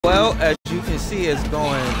Well, as you can see, it's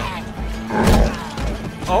going.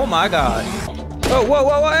 Oh my God! Oh, whoa,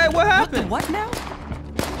 whoa, whoa! Hey, what happened? What now?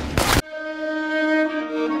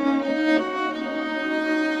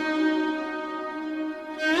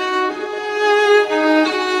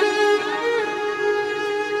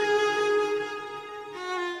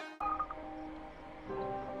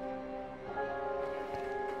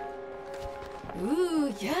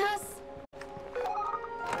 Ooh, yes.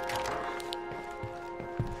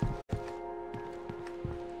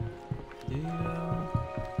 Yeah.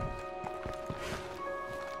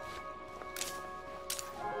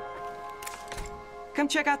 Come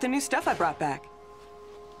check out the new stuff I brought back.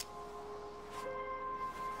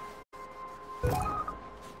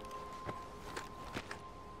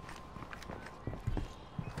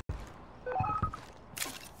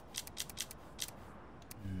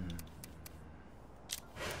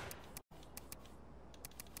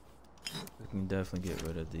 We can definitely get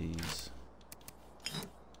rid of these.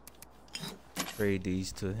 Trade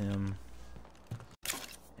these to him.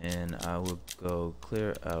 And I will go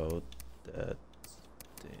clear out that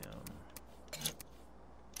damn.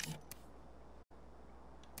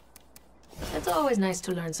 It's always nice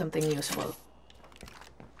to learn something useful.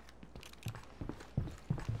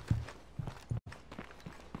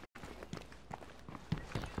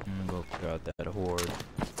 I'm gonna go clear out that horde.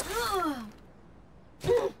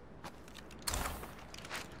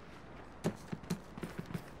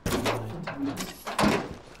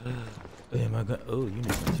 Hey, am I gonna? Oh, you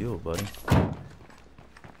need some fuel, buddy.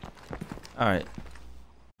 All right.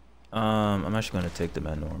 I'm actually gonna take the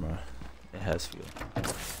Manorma. It has fuel.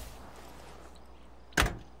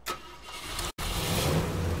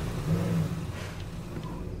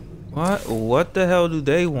 What? What the hell do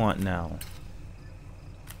they want now?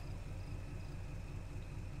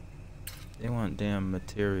 They want damn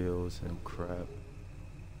materials and crap.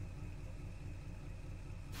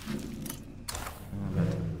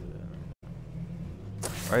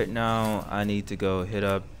 Right now, I need to go hit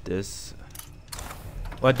up this.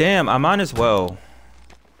 Well, damn, I might as well.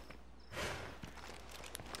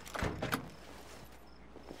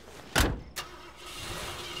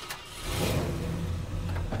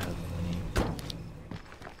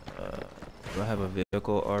 Do I have a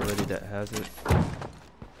vehicle already that has it?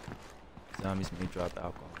 Zombies may drop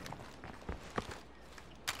alcohol.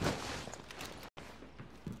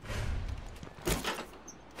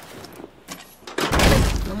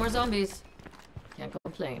 No more zombies. Can't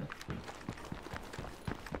complain.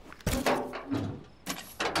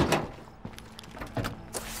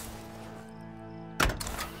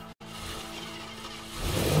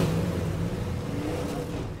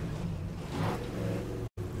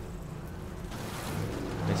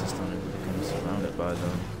 Base is starting to become surrounded by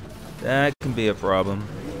them. That can be a problem.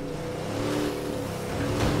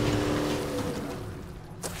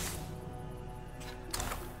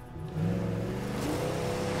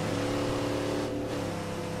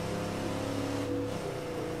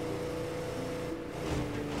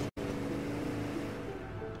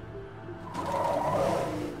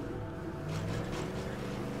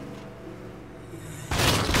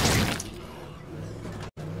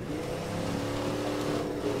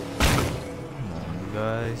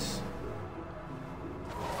 Guys,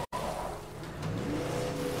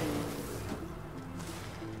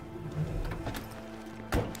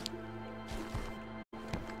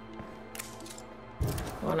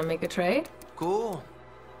 Wanna make a trade? Cool.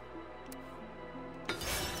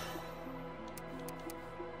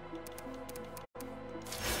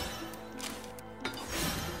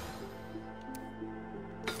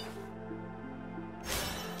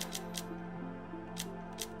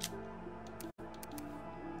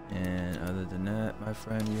 and other than that, my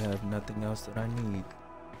friend, you have nothing else that I need.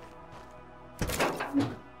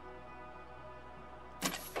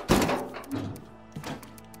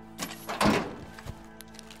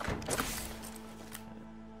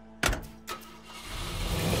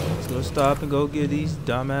 Let's go stop and go get these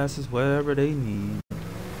dumbasses whatever they need.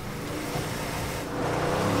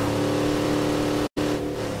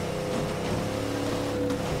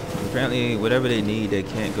 Apparently, whatever they need, they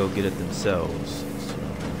can't go get it themselves. So,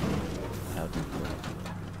 I have to go.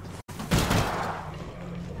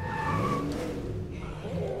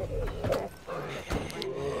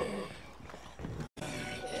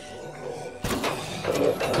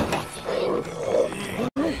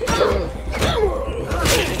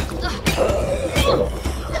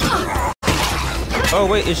 Oh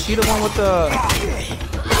wait, is she the one with the?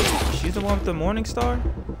 She's the one with the Morning Star?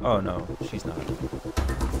 Oh no, she's not.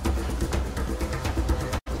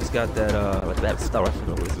 She's got that that star.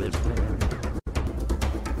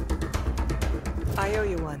 I owe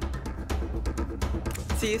you one.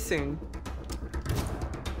 See you soon.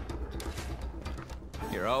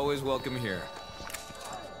 You're always welcome here.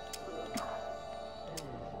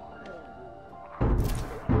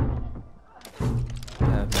 I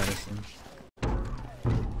have medicine.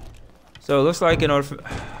 So it looks like in order for...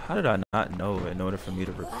 How did I not know? In order for me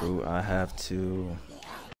to recruit, I have to...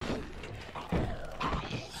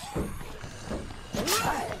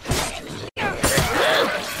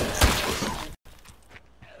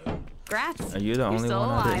 Grats. Are you the only still one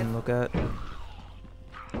alive. I didn't look at?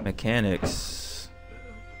 Mechanics.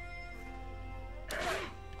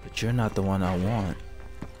 But you're not the one I want.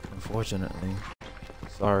 Unfortunately.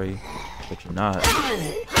 Sorry, but you're not.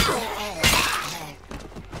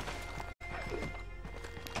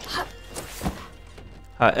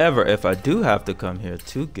 However, if I do have to come here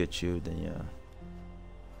to get you, then yeah.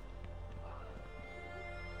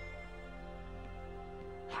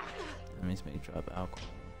 That means me drop alcohol.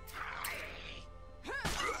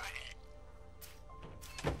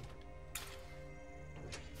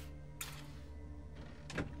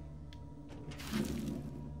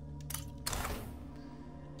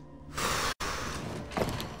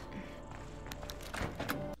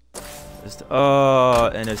 Oh,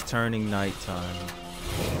 and it's turning nighttime.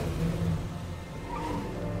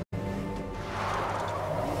 I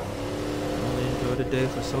only enjoyed the day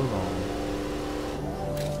for so long.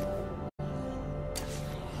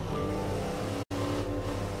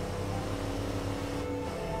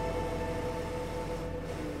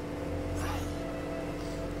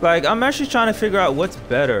 Like, I'm actually trying to figure out what's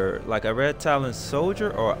better, like a red talent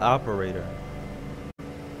soldier or operator.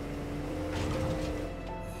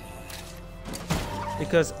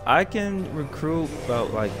 Because I can recruit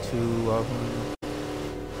about like 2 of them.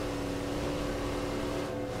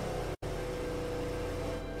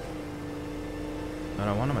 But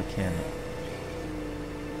I want a mechanic.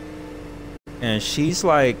 And she's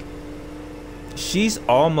like, she's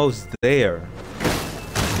almost there.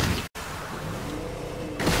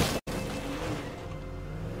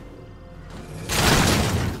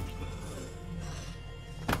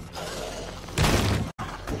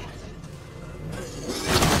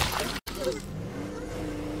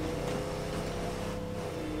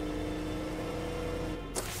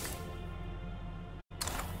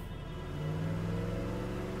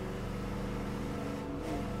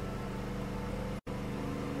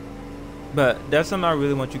 But that's something I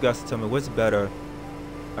really want you guys to tell me. What's better,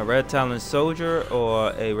 a red talent soldier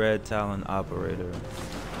or a red talent operator?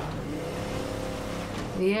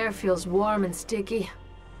 The air feels warm and sticky.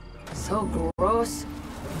 So gross.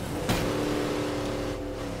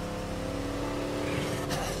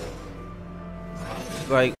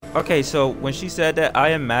 Like, okay, so when she said that,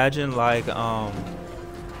 I imagine like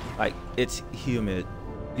it's humid.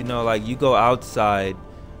 You know, like you go outside,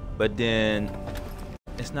 but then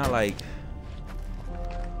it's not like,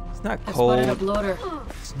 it's not cold.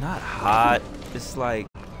 It's not hot. It's like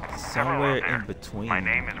somewhere in between. My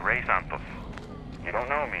name is Ray Santos. You don't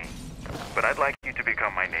know me, but I'd like you to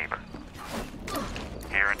become my neighbor.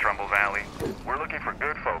 Here in Trumbull Valley, we're looking for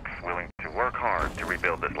good folks willing to work hard to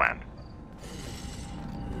rebuild this land.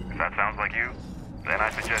 If that sounds like you, then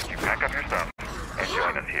I suggest you pack up your stuff and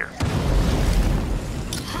join us here.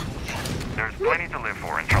 There's plenty to live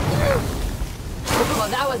for in Trumbull Valley. Oh,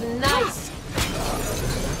 that was nice!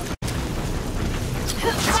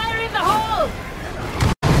 Fire in the hole!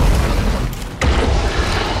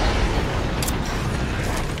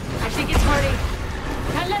 I think it's hurting.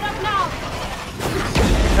 Can't let up now!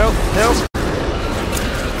 Help! Help!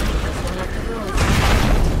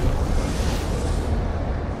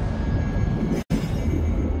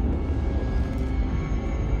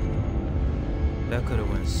 That could have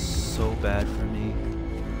went so bad for me.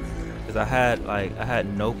 Cause I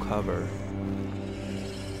had no cover.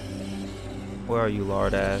 Where are you,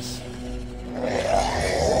 lard ass?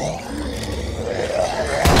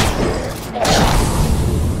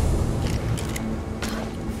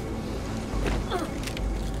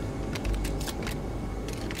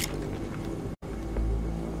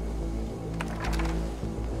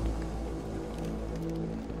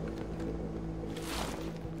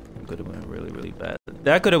 Could have went really bad.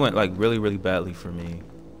 That could have went like really badly for me.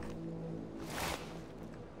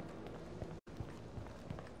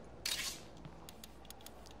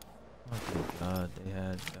 Oh good God, they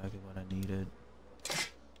had exactly what I needed.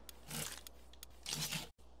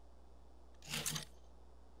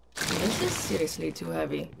 This is seriously too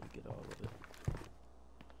heavy. Get all of it.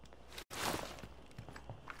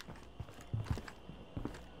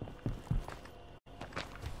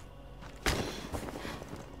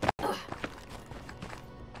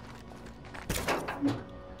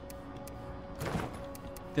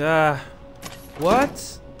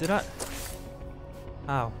 What? Did I?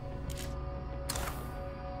 Ow.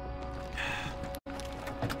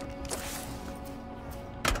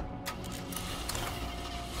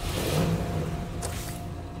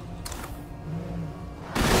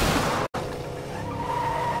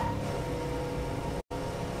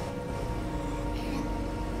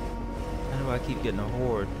 How do I keep getting a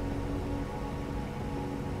horde?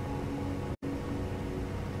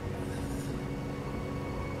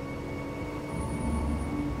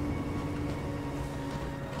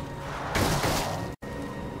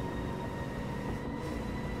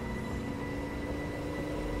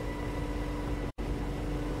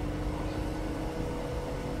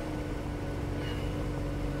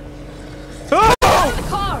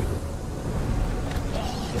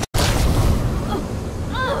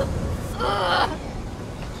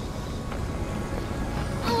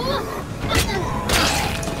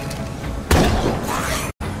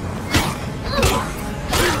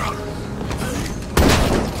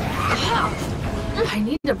 I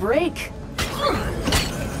need a break.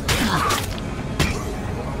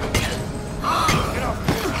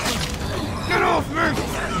 Get off me!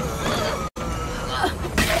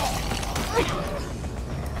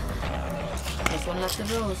 There's one left of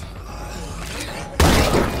those.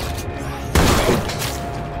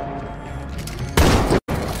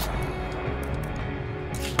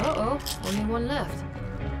 Uh-oh, only one left.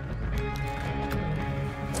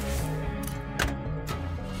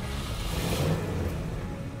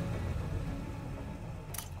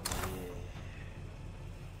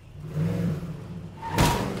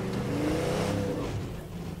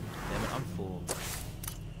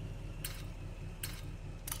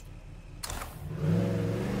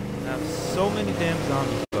 So many damn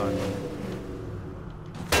zombies on me.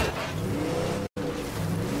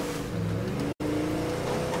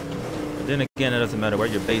 But then again, it doesn't matter where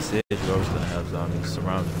your base is, you're always gonna have zombies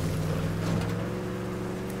surrounding you.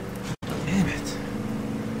 Damn it.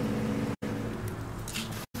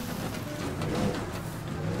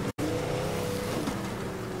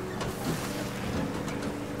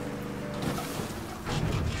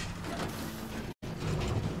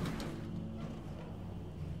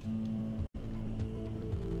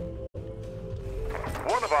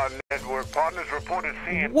 One of our network partners reported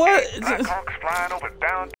seeing What? 8 Black Hawks flying over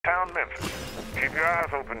downtown Memphis. Keep your eyes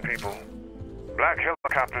open, people. Black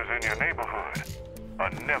helicopters in your neighborhood are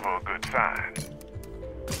never a good sign.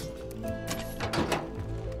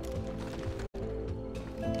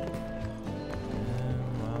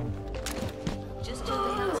 Well, Just till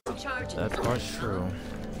they have some charges. that part's true.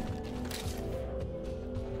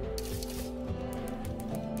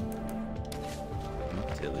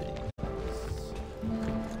 Utility.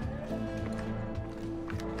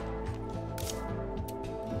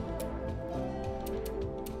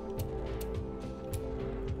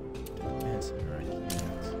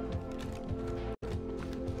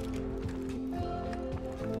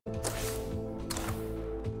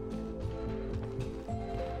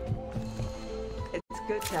 It's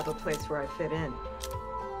good to have a place where I fit in.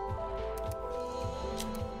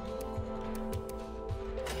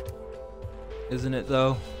 Isn't it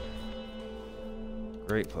though?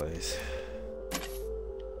 Great place.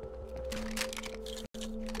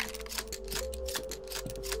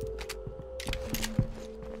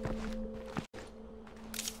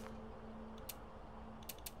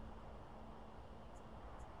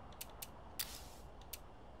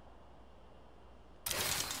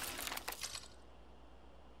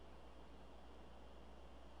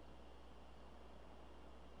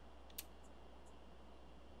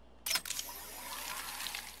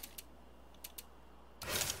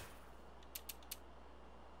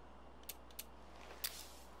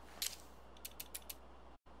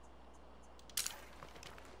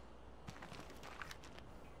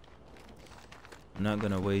 I'm not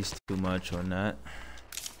gonna waste too much on that.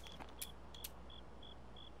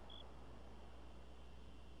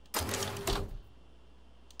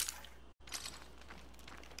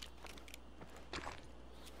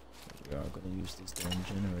 We are gonna use this damn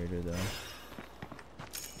generator though.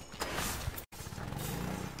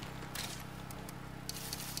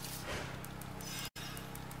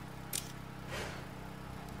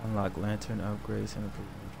 Unlock lantern upgrades and improve.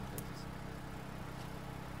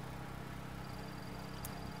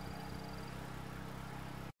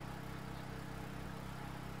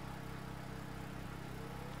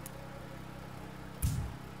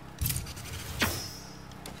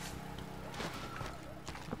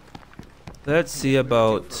 Let's see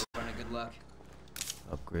about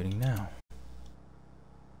upgrading now.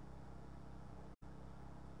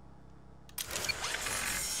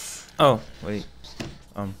 Oh, wait.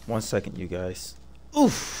 1 second, you guys.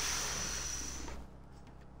 Oof.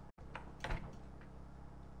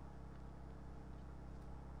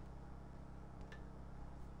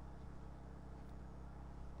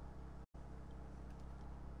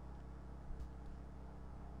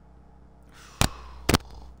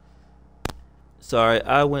 Sorry,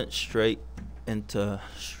 I went straight into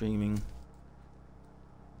streaming.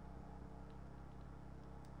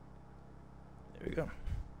 There we go.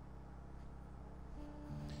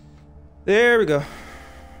 There we go.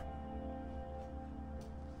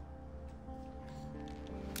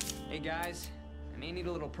 Hey guys, I may need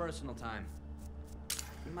a little personal time.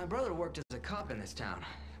 My brother worked as a cop in this town,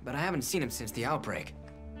 but I haven't seen him since the outbreak.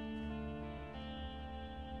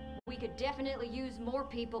 We could definitely use more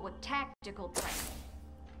people with tactical training.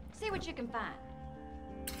 See what you can find.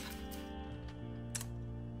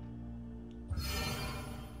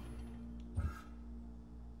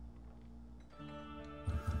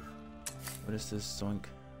 What is this Zoink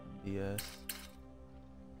BS?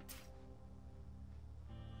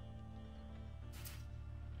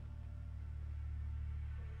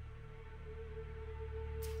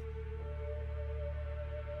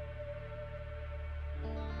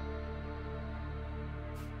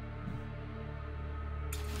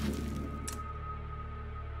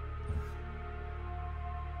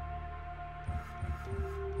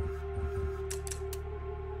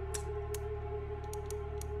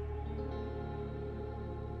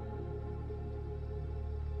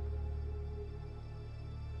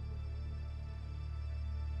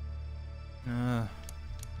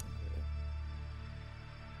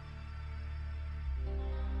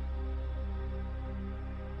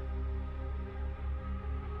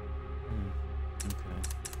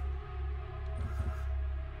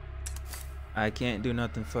 I can't do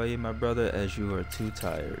nothing for you, my brother, as you are too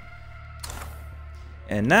tired.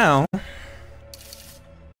 And now, you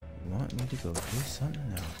want me to go do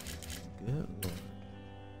something else? Good lord.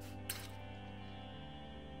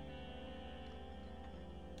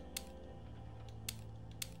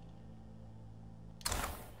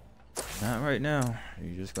 Not right now.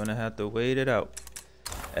 You're just gonna have to wait it out,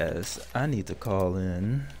 as I need to call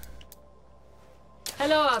in.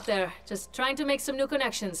 Hello out there. Just trying to make some new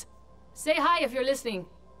connections. Say hi if you're listening.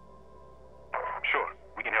 Sure,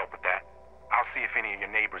 we can help with that. I'll see if any of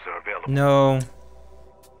your neighbors are available. No.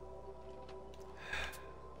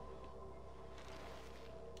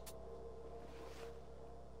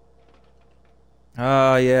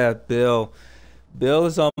 Oh yeah, Bill. Bill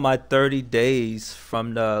is on my 30 days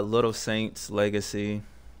from the Little Saints legacy.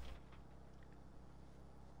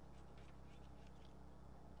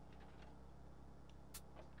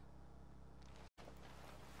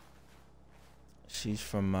 She's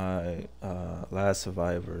from my last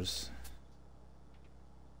survivors.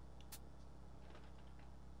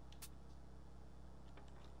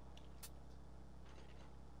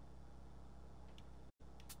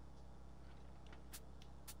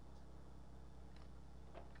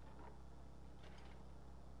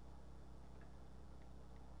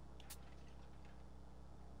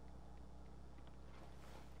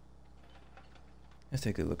 Let's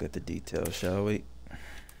take a look at the details, shall we?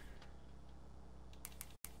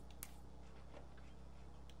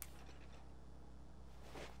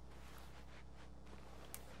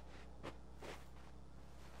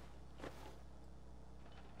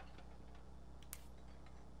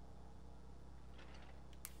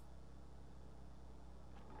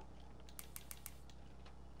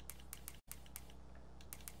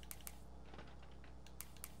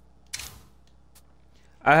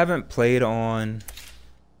 I haven't played on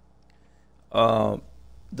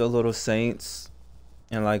the Little Saints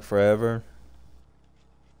in like forever.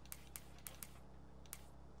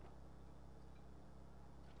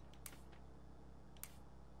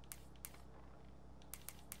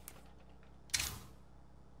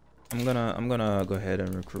 I'm gonna go ahead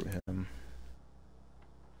and recruit him.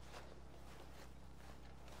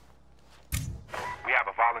 We have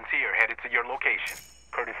a volunteer headed to your location,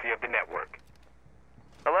 courtesy of the network.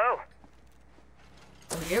 Hello?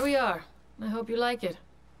 Well, here we are. I hope you like it.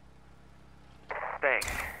 Thanks.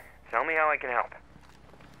 Tell me how I can help.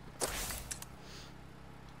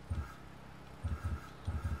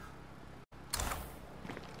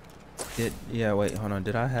 Yeah, wait, hold on.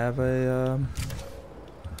 Did I have a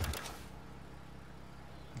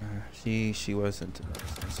she wasn't to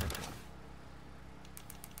this.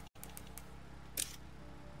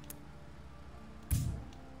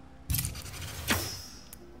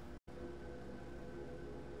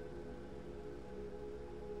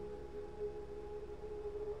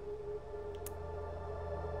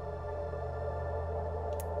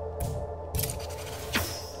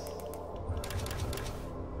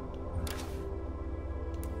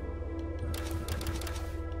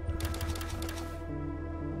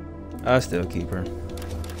 I still keep her.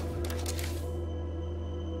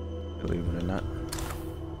 Believe it or not.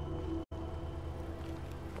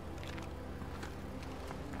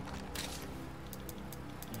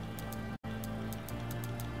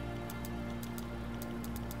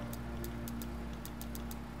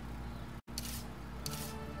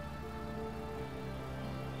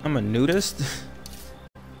 I'm a nudist?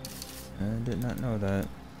 I did not know that.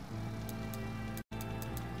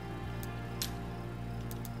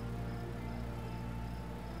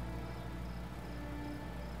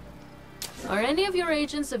 Are any of your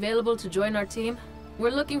agents available to join our team?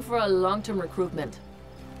 We're looking for a long-term recruitment.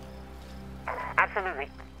 Absolutely.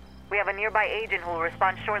 We have a nearby agent who will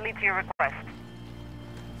respond shortly to your request.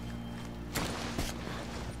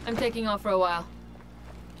 I'm taking off for a while.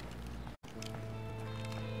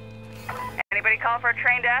 Anybody call for a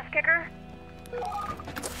trained ass kicker?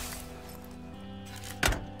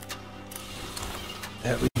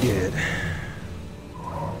 That we did.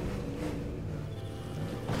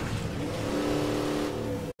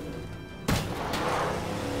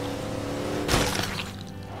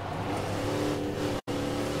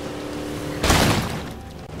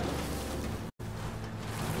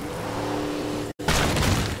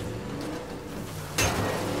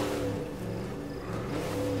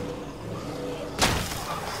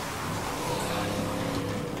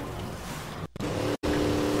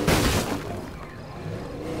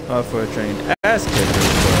 For a trained ass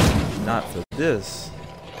kicker, but not for this.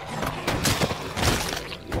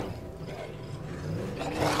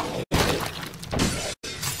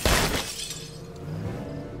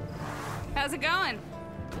 How's it going?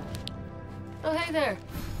 Oh, hey there.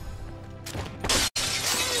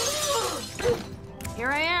 Here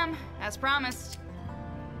I am, as promised.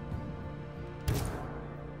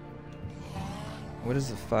 What is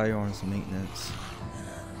the firearms maintenance?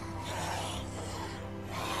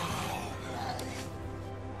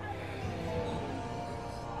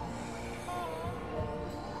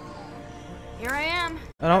 Here I am.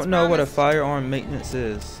 I don't know what a firearm maintenance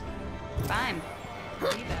is. Fine. Be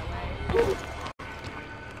that way.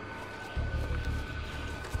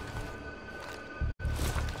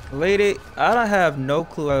 Lady, I don't have no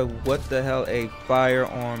clue what the hell a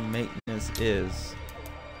firearm maintenance is.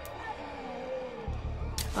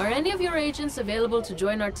 Are any of your agents available to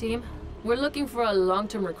join our team? We're looking for a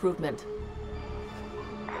long-term recruitment.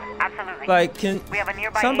 Absolutely. Like, can We have a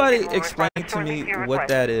nearby somebody agent who will explain respond to shortly me your what request.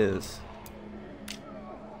 that is?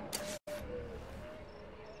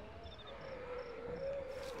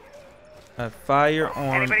 A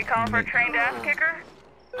firearm. Anybody call for a trained ass kicker?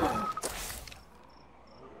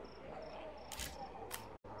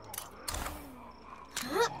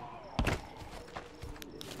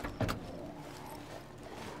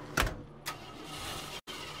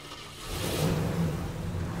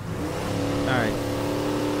 Alright.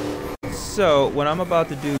 So, what I'm about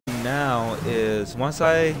to do now is,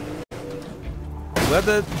 whether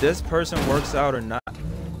this person works out or not.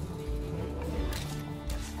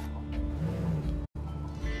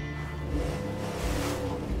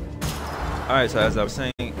 Alright, so as I was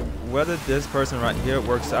saying, whether this person right here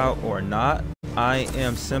works out or not, I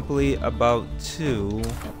am simply about to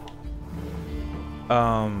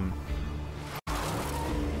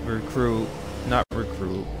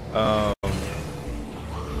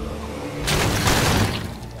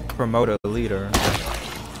promote a leader.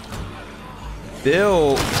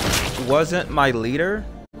 Bill wasn't my leader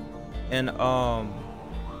in the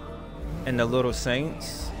Little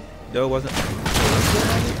Saints. Bill wasn't.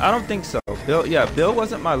 I don't think so. Bill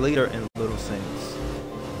wasn't my leader in Little Saints.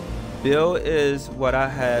 Bill is what I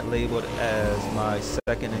had labeled as my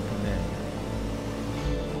second in command.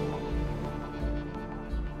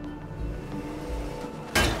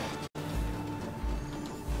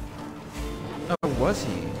 Or was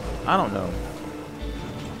he? I don't know.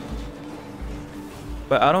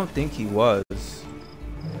 But I don't think he was.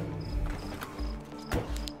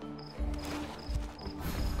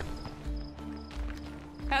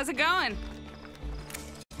 How's it going?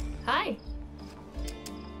 Hi.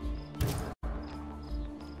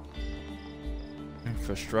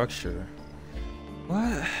 Infrastructure.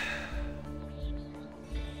 What?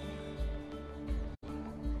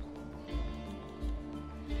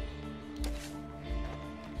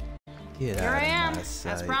 Get Here out I of am, my as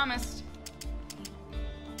sight. promised.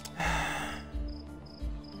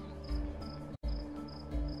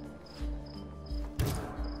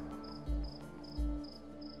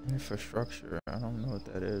 Infrastructure. I don't know what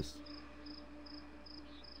that is.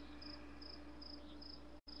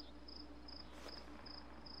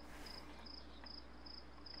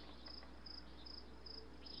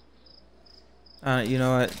 You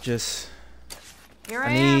know what? Just Here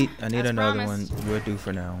I am, need as another promised. one. We'll do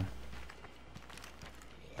for now.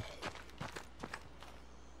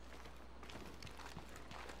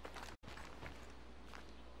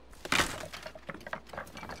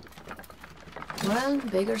 Well,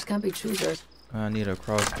 beggars can't be choosers. I need a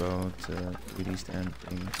crossbow to do these damn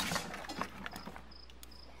things.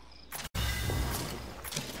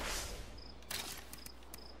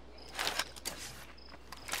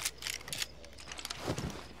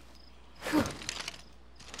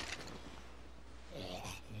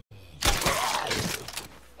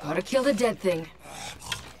 Gotta kill the dead thing.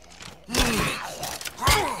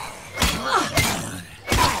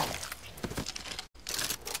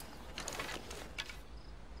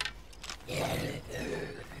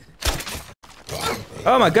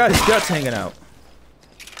 Oh my god, his gut's hanging out.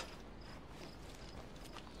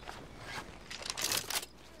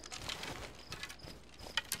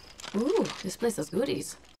 Ooh, this place has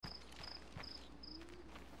goodies.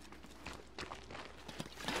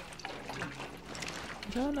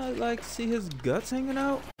 Did I not like see his guts hanging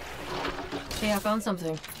out? Hey, I found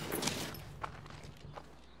something.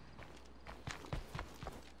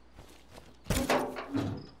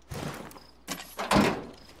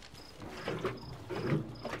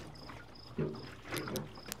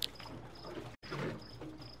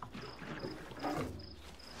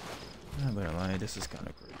 I'm gonna lie, this is kind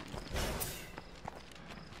of crazy.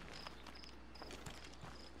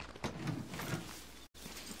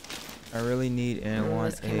 I really need and Oh,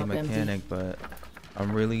 want this came a up empty. mechanic, but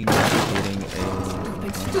I'm really not getting a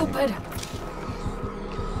mechanic. Stupid!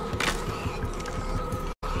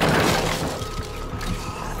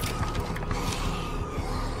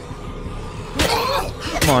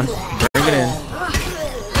 Come on, bring it in.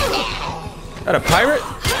 That a pirate?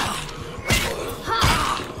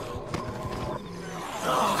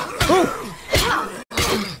 Woo!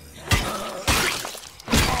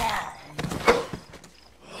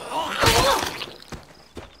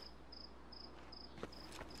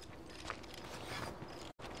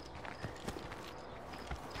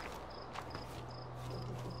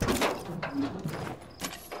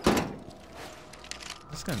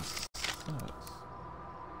 This gun sucks.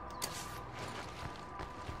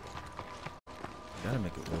 Gotta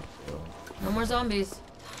make it work, though. No more zombies.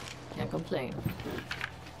 Can't complain.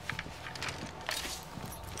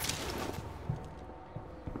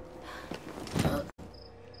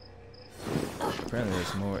 Apparently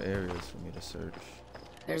there's more areas for me to search.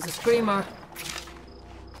 There's a screamer.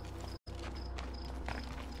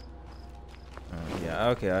 Yeah,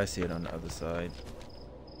 okay, I see it on the other side.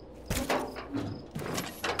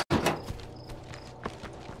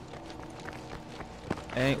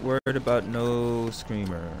 Ain't worried about no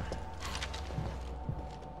screamer.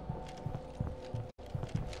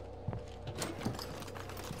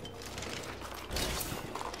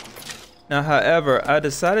 Now, however, I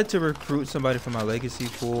decided to recruit somebody from my legacy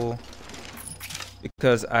pool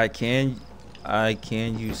because I can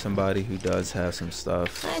use somebody who does have some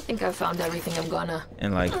stuff I think I found everything I'm gonna.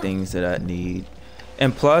 and like things that I need.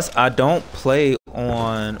 And plus, I don't play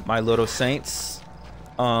on my Little Saints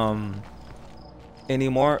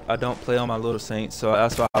anymore. I don't play on my Little Saints, so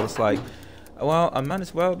that's why I was like, well, I might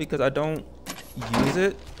as well, because I don't use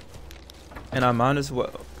it, and I might as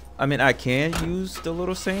well. I mean, I can use the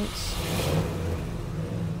Little Saints,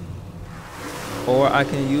 or I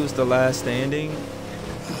can use the Last Standing,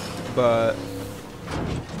 but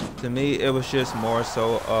to me it was just more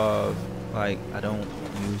so of like, I don't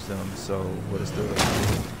use them, so what is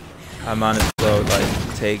the, I might as well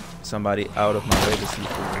like take somebody out of my legacy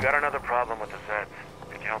pool. We got another problem with the Zeds.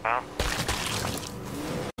 Can you help out?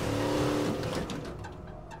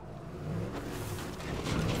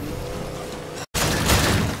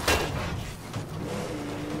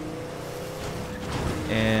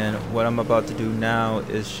 And what I'm about to do now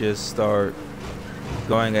is just start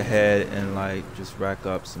going ahead and like just rack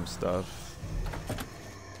up some stuff.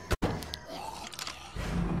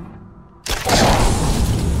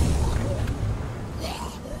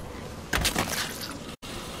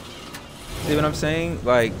 See what I'm saying?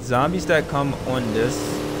 Like, zombies that come on this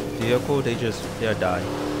vehicle, they'll die.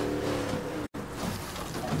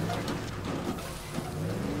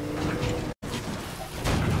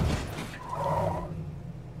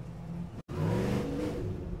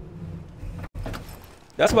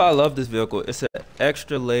 That's why I love this vehicle. It's an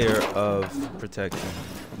extra layer of protection,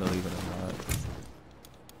 believe it or not.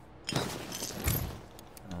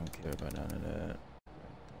 I don't care about none of that.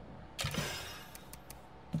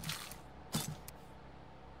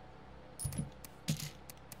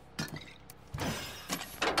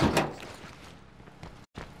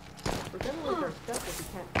 We're getting like our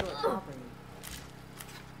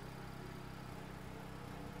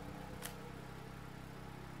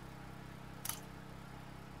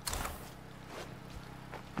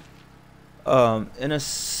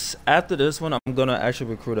After this one, I'm gonna actually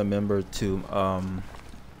recruit a member to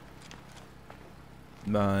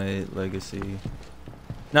my legacy,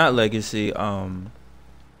 not legacy. I'm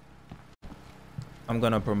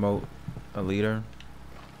gonna promote a leader.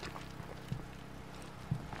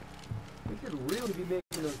 We should really be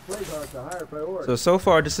making those plague hearts a higher priority. So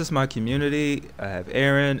far, this is my community. I have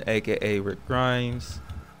Aaron, aka Rick Grimes.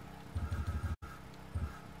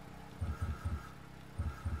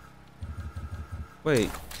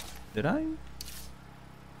 Wait, did I?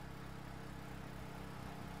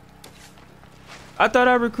 I thought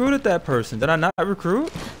I recruited that person. Did I not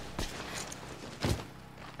recruit?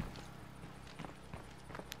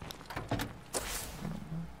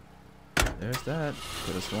 There's that.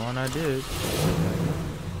 Could have sworn I did. So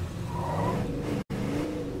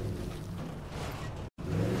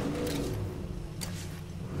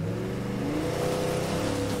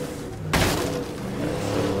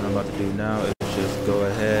what I'm about to do now is just go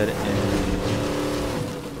ahead and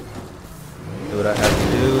do what I have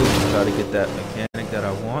to do to try to get that mechanic that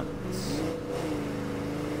I want.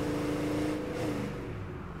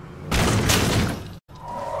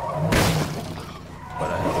 But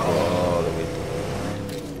I have to go all the way through.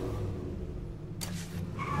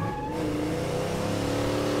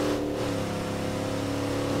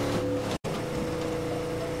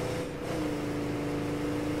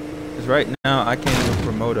 Because right now I can't even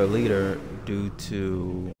promote a leader due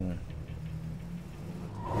to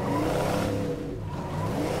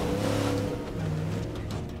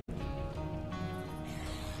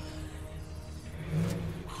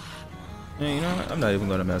you know what? I'm not even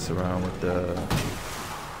gonna mess around with that.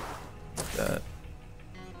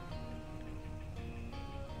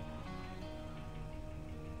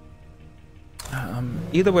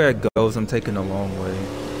 Either way it goes, I'm taking a long way.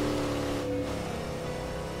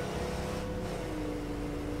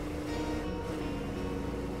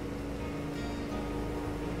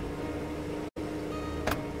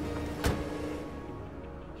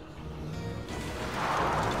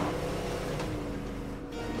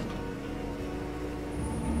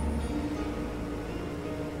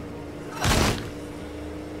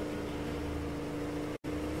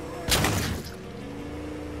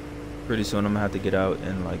 Pretty soon I'm gonna have to get out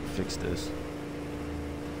and like fix this.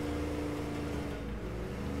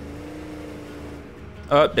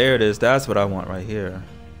 Oh, there it is. That's what I want right here.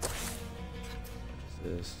 What's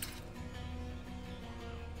this?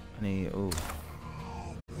 I need, ooh.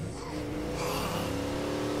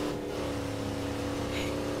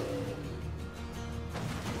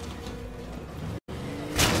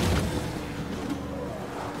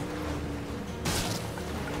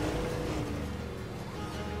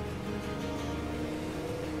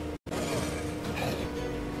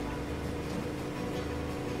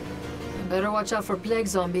 Better watch out for plague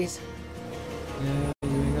zombies. Yeah, you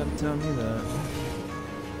ain't gotta tell me that.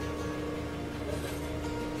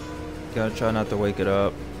 Gotta try not to wake it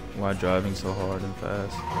up while driving so hard and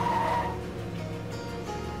fast.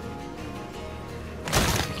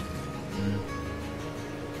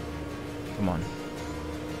 Come on.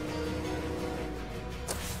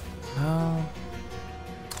 No.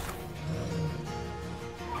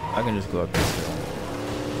 I can just go up this hill.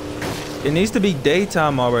 It needs to be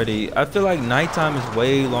daytime already. I feel like nighttime is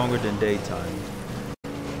way longer than daytime.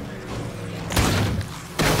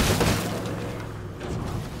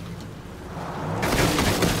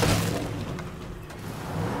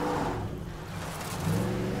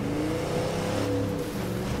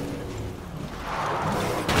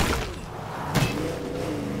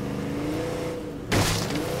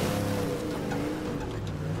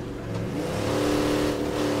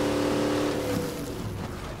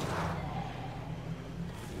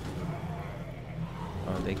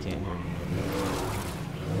 They can't hear me.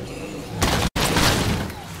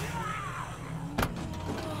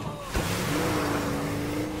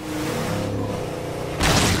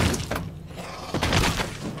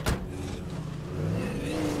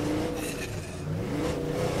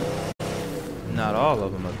 Not all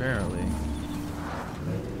of them, apparently.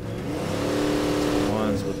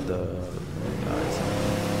 Ones with the guys.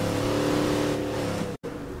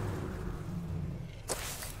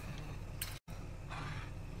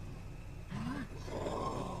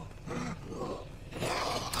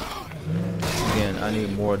 I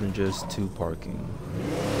need more than just 2 parking.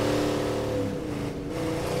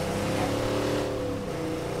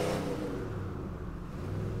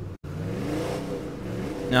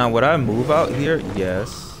 Now, would I move out here?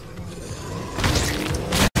 Yes.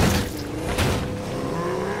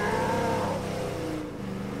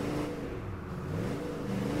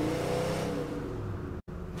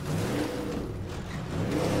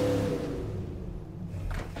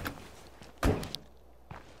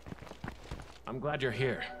 glad you're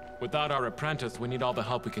here. Without our apprentice, we need all the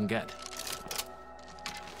help we can get.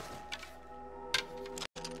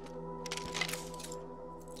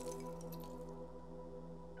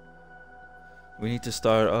 We need to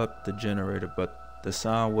start up the generator, but the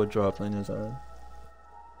sound will drop in his eye.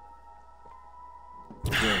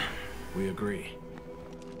 Good. We agree.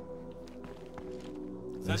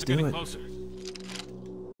 Let's do it. Closer.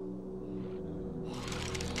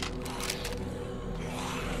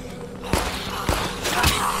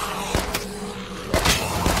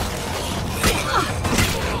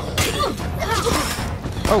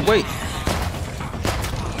 Oh, wait.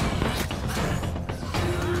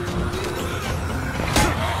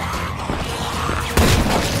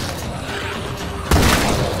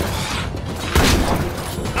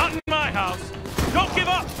 Not in my house. Don't give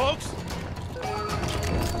up, folks.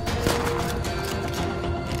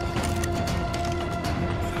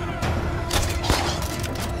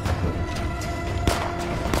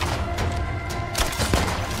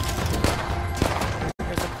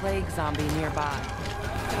 There's a plague zombie nearby.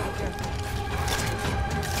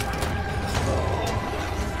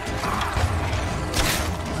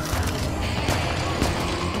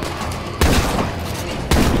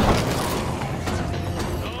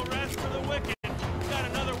 No rest for the wicked. We got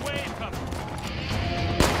another wave coming.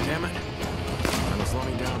 Damn it. That'll slow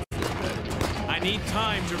me down for a bit. I need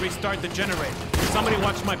time to restart the generator. Somebody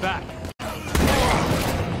watch my back.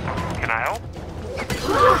 Can I help?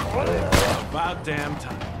 About damn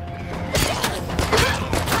time.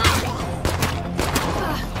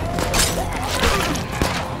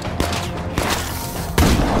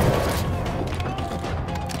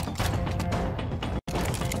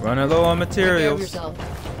 Running low on materials. Take care of yourself.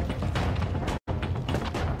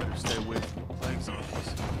 Better stay away from the plague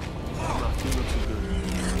zombies. I'm not feeling too good.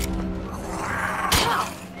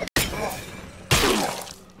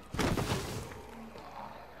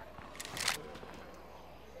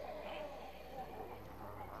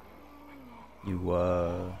 You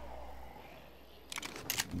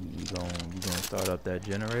gonna start up that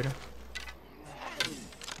generator?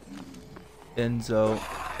 Enzo.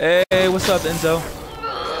 Hey, what's up, Enzo?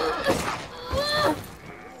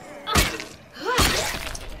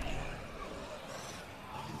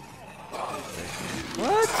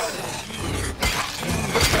 What?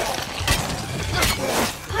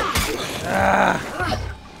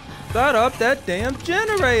 Start up that damn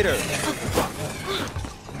generator.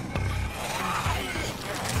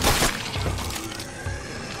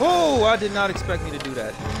 Oh, I did not expect me to do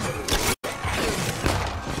that.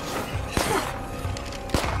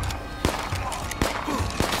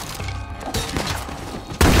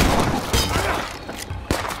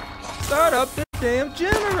 Start up the damn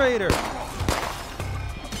generator.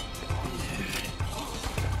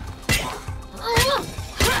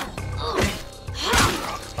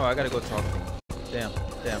 Oh, I gotta go talk to him.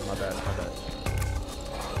 Damn, my bad.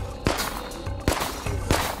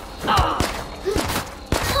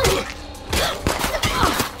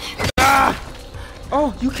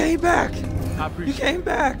 Oh, you came back! You came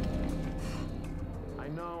back! I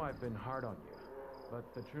know I've been hard on you,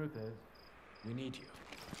 but the truth is, we need you.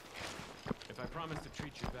 If I promise to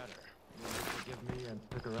treat you better, will you forgive me and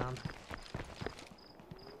stick around?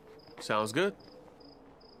 Sounds good.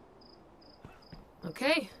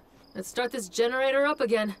 Okay, let's start this generator up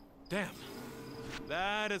again. Damn.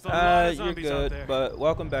 That is a lot of You're zombies out good, there. but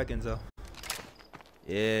welcome back, Enzo.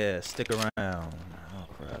 Yeah, stick around. Oh,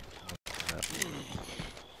 crap.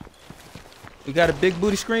 We got a big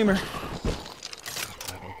booty screamer. Oh,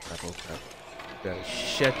 crap. You gotta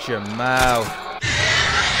shut your mouth.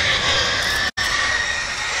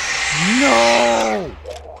 No!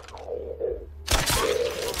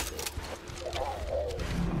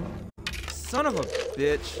 Son of a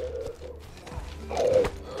bitch.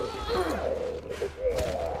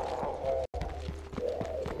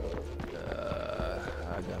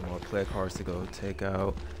 I got more plague hearts to go take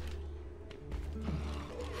out.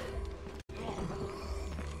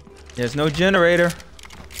 There's no generator.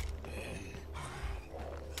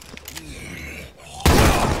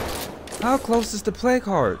 How close is the plague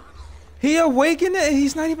heart? He awakened it and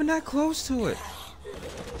he's not even that close to it.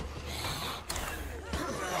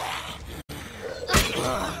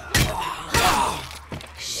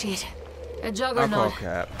 Shit. A I'll juggernaut. call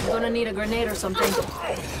Cap. I'm gonna need a grenade or something.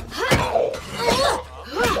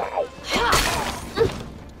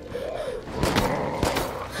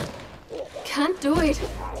 Can't do it.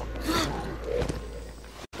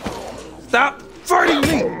 Stop fighting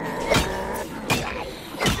me!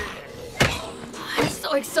 I'm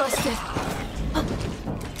so exhausted.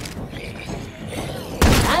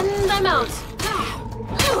 And I'm out.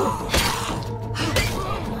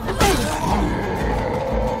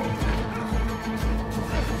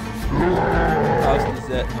 How's the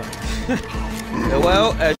Zet?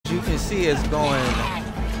 Well, as you can see, it's going.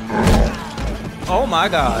 Oh my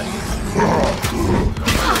God!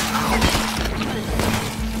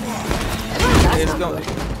 It's going.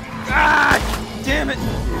 Ah! Damn it!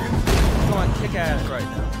 It's going kick ass right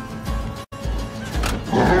now.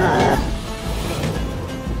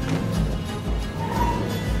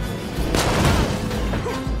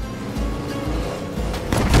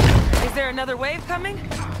 Is there another wave coming?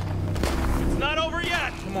 It's not over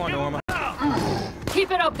yet. Come on, Norma.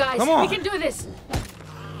 Keep it up, guys. Come on. We can do this.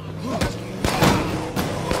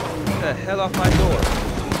 Get the hell off my door.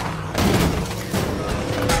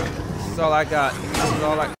 This is all I got. This is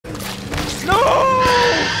all I. No!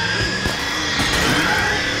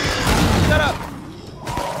 Shut up.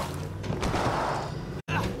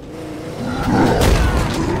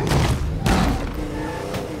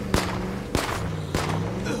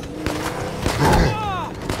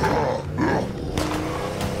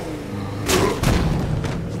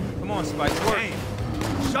 Come on, Spike. Work.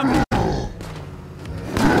 Shut me.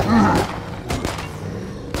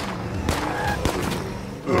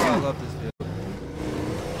 Oh, I love this video.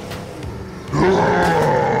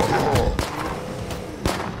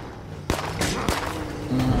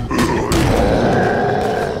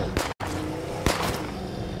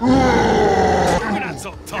 You're not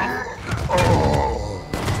so tough.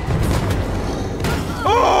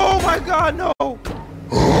 Oh my God, no!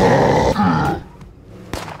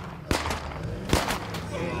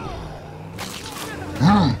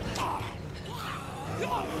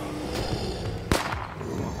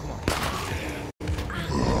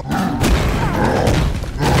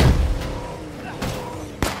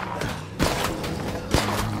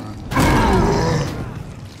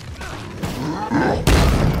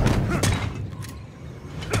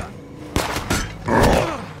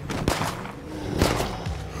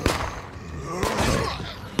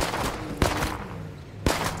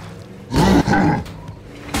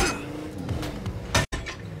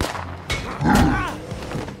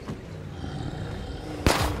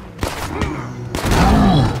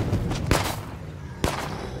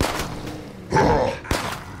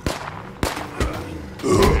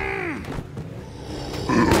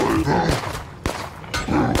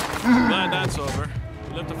 Glad that's over.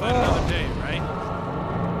 We live to fight another day, right?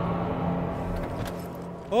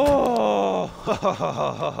 Oh!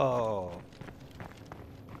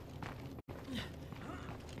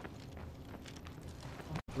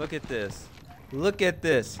 Look at this. Look at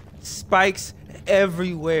this. Spikes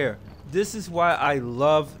everywhere. This is why I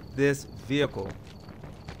love this vehicle.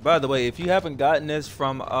 By the way, if you haven't gotten this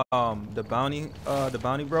from the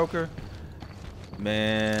bounty broker,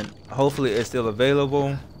 man, hopefully it's still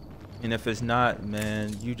available. And if it's not,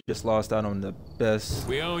 man, you just lost out on the best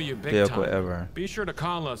We owe you big vehicle time. ever. Be sure to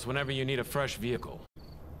call us whenever you need a fresh vehicle.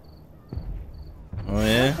 Oh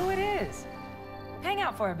yeah? Who it is? Hang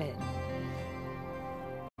out for a bit.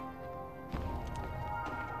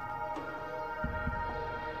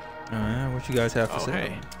 What you guys have to Oh, say?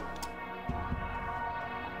 hey.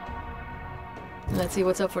 Let's see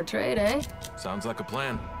what's up for trade, eh? Sounds like a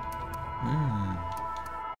plan.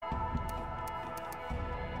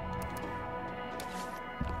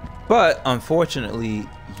 But unfortunately,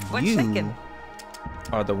 What's you thinking?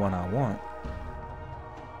 are the one I want.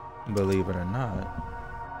 Believe it or not.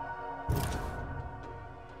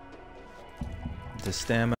 The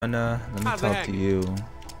stamina. Let me How's the talk to hang? you.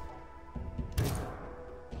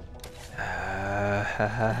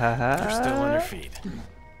 You're still on your feet.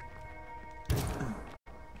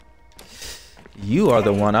 You are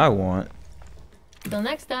the one I want. Till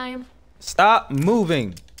next time. Stop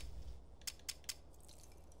moving.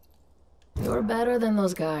 You're better than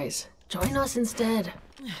those guys. Join us instead.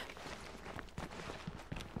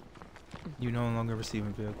 You no longer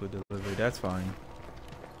receiving vehicle delivery. That's fine.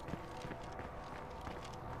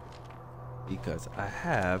 Because I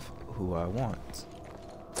have who I want.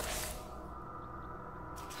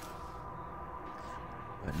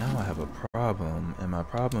 But now I have a problem, and my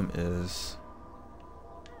problem is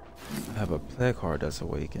I have a plague heart that's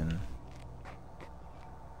awakened.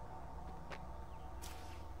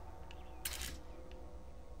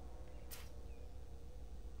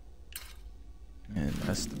 And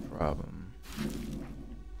that's the problem.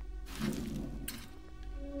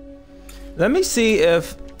 Let me see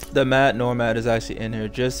if the Mad Nomad is actually in here.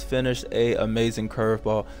 Just finished a amazing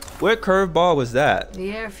curveball. What curveball was that?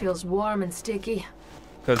 The air feels warm and sticky.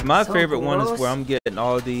 Because my So favorite one is gross. where I'm getting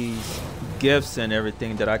all these gifts and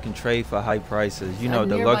everything that I can trade for high prices. You know, That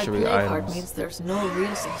the nearby luxury plague heart items. means there's no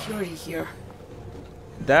real security here.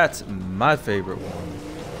 That's my favorite one.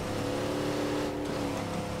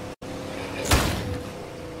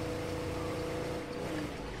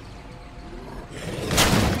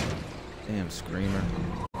 screamer.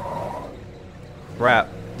 Crap.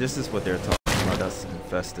 This is what they're talking about. That's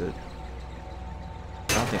infested.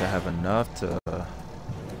 I don't think I have enough to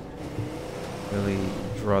really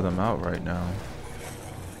draw them out right now.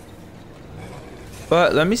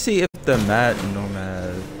 But let me see if the Nomad,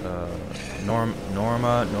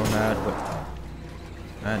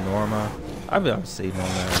 Norma. I would say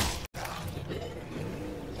Nomad.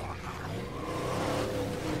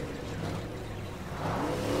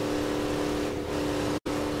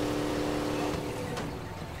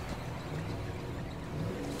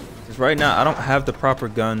 Because right now I don't have the proper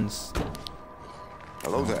guns.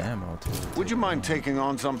 Hello there. Ammo to it. Would you mind taking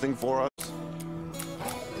on something for us?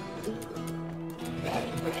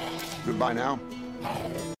 Goodbye now.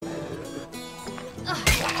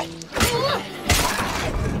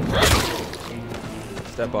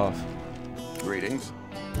 Step off. Greetings.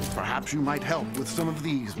 Perhaps you might help with some of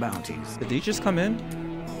these bounties. Did these just come in?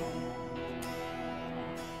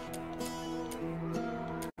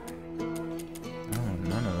 Oh,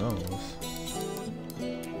 none of those.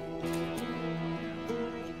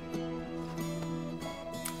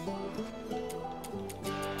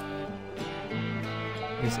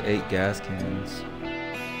 These 8 gas cans.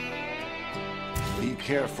 Be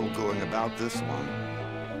careful going about this one.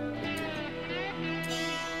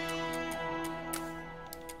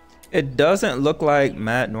 It doesn't look like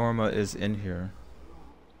Matt Norma is in here.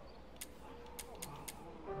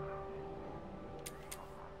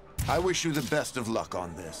 I wish you the best of luck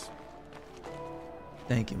on this.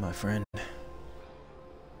 Thank you, my friend.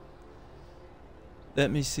 Let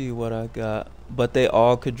me see what I got. But they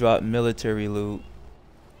all could drop military loot.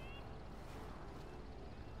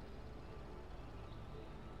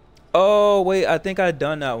 Oh, wait, I think I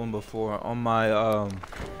done that one before on my, yeah,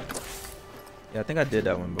 I think I did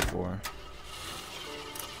that one before.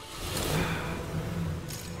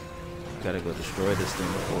 Gotta go destroy this thing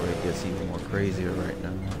before it gets even more crazier right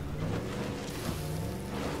now.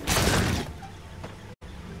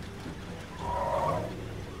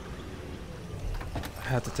 I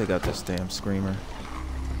have to take out this damn screamer.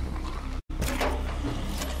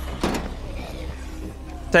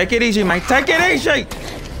 Take it easy, Mike. Take it easy!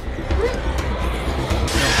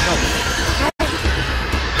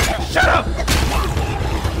 Shut up!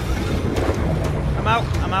 I'm out,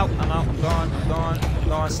 I'm out, I'm out, I'm gone, I'm gone, I'm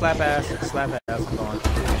gone. Slap ass, I'm gone.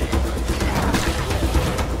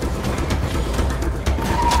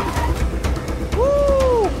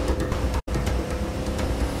 Woo!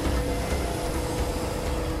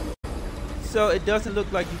 So it doesn't look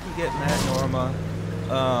like you can get Mad Norma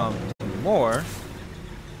anymore.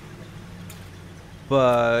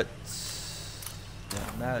 But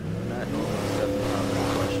yeah, Mad Norma is definitely out of the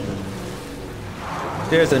question.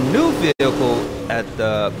 There's a new vehicle at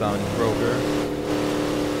the Bounty Broker.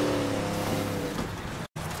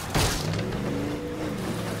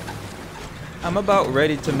 I'm about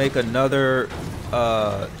ready to make another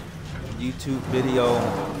YouTube video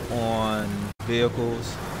on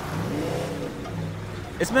vehicles.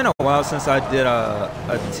 It's been a while since I did a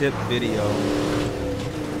tip video.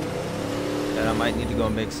 And I might need to go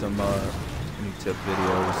make some new tip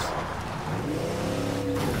videos.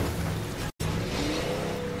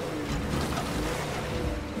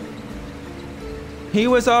 He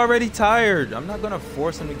was already tired. I'm not gonna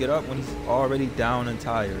force him to get up when he's already down and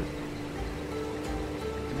tired.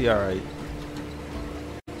 He'll be alright.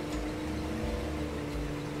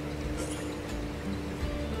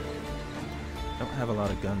 Don't have a lot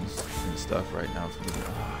of guns and stuff right now for me.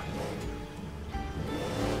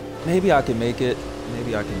 Maybe I can make it.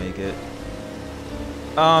 Maybe I can make it.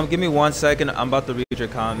 Give me 1 second. I'm about to read your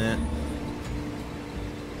comment.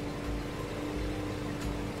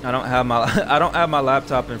 I don't have my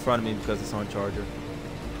laptop in front of me because it's on charger.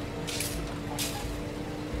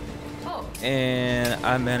 Oh. And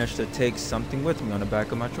I managed to take something with me on the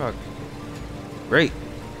back of my truck. Great.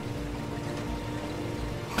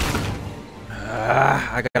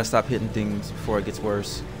 I gotta stop hitting things before it gets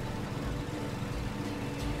worse.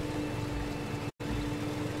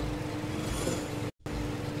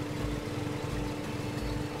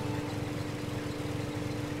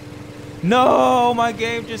 No, my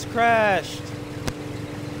game just crashed.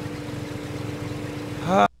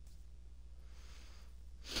 Man,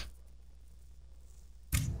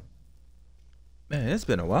 it's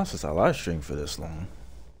been a while since I live streamed for this long.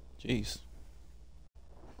 Jeez.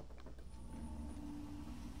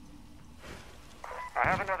 I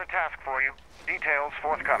have another task for you. Details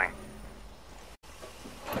forthcoming.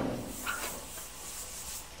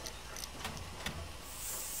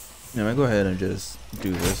 Yeah, I'm gonna go ahead and just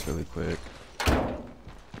do this really quick.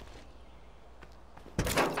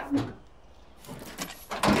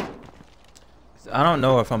 I don't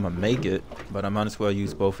know if I'm gonna make it, but I might as well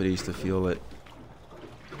use both of these to fuel it.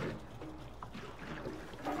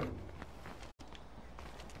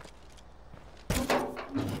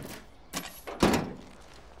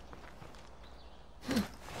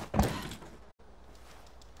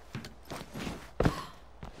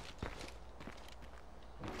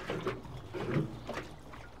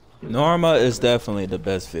 Norma is definitely the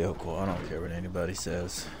best vehicle. I don't care what anybody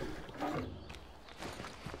says.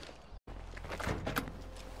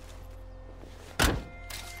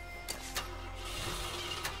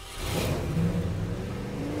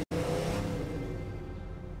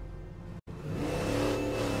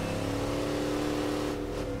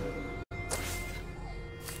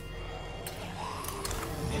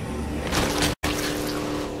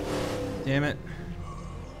 Damn it.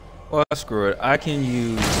 Well, screw it. I can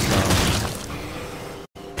use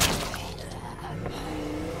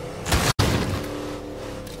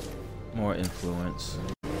more influence.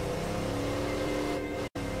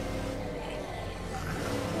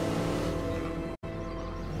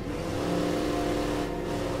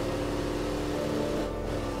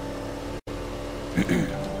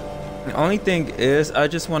 The only thing is, I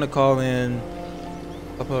just want to call in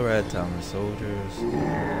a couple of Red Town soldiers. Oh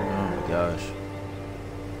my gosh.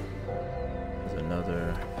 There's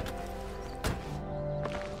another.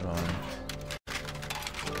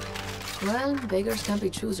 Well, beggars can't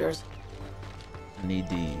be choosers. I need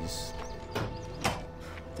these.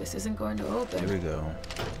 This isn't going to open. Here we go.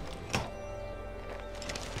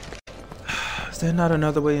 Is there not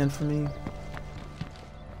another way in for me?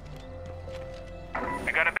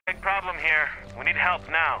 We got a big problem here. We need help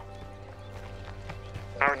now.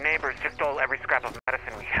 Our neighbors just stole every scrap of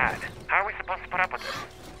medicine we had. How are we supposed to put up with this?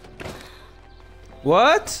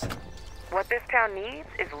 What? What this town needs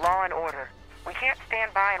is law and order. We can't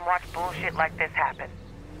stand by and watch bullshit like this happen.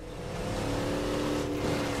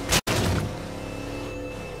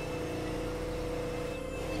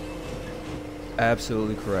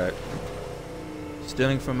 Absolutely correct.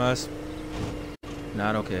 Stealing from us,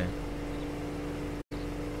 not okay.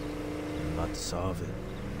 I'm about to solve it.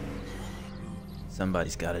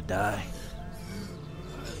 Somebody's gotta die.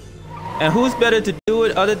 And who's better to do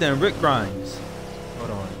it other than Rick Grimes?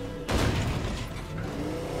 Hold on.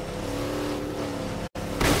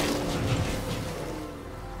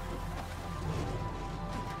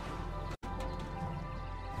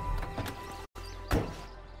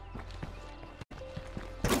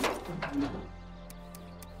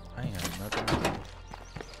 I ain't got nothing.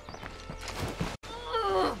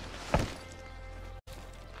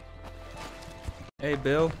 Hey,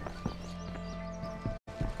 Bill.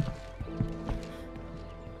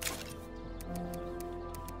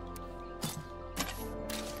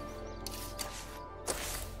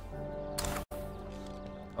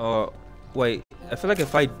 Oh, wait. I feel like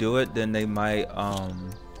if I do it, then they might, wait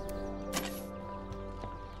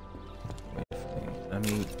for me. Let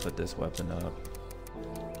me put this weapon up.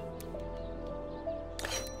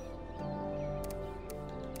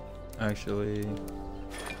 Actually,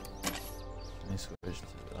 let me switch to,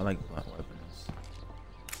 I like blunt weapons.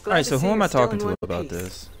 Alright, so who am I talking to about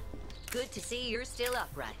this? Good to see you're still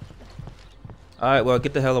upright. Alright, well,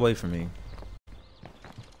 get the hell away from me.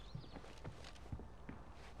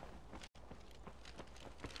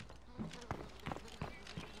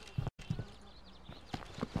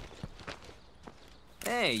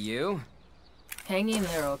 Hey, you. Hang in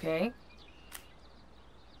there, okay?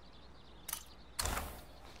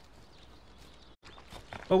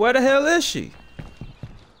 But where the hell is she?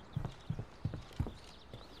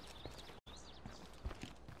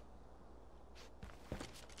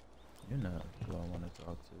 You're not who I want to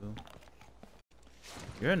talk to.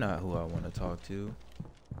 You're not who I want to talk to.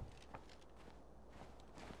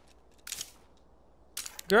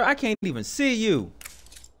 Girl, I can't even see you.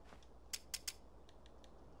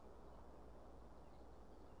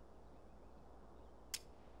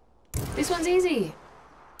 This one's easy.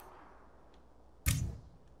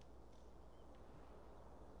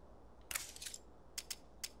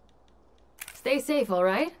 Stay safe, all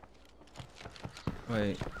right?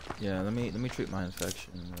 Wait, yeah, let me treat my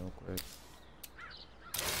infection real quick.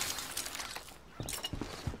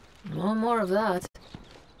 No more of that.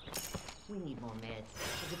 We need more meds,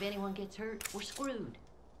 because if anyone gets hurt, we're screwed.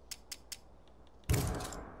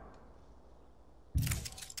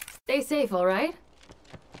 Stay safe, all right?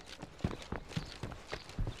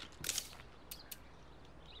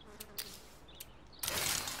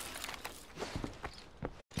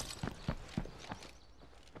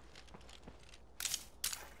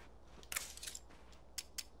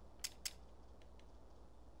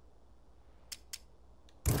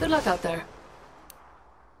 Good luck out there.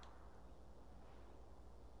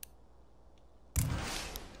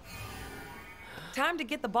 Time to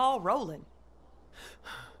get the ball rolling.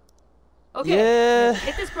 Okay, Yeah. let's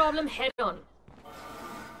hit this problem head on.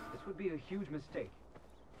 This would be a huge mistake.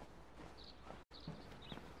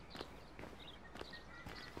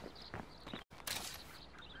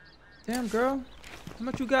 Damn, girl. How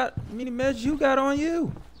much you got? How many meds you got on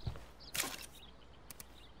you?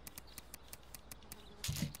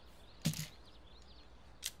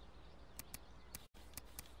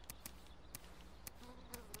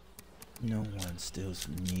 No one steals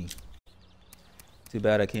from me. Too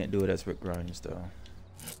bad I can't do it as Rick Grimes, though.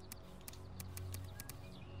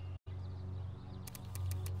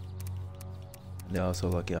 They're also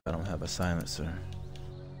lucky I don't have a silencer.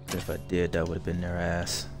 If I did, that would have been their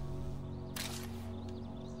ass.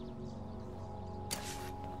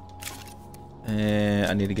 And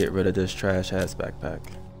I need to get rid of this trash ass backpack.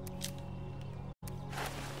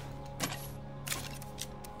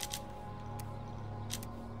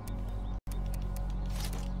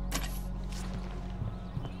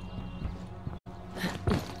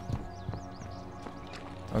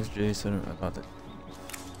 Talk to Jason about that.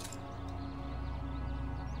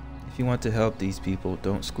 If you want to help these people,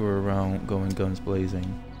 don't screw around going guns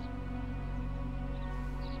blazing.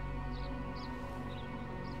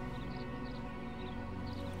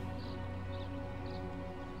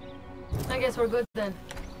 I guess we're good then.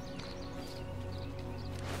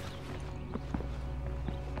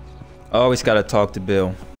 I always gotta talk to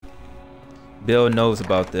Bill. Bill knows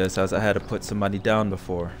about this, as I had to put somebody down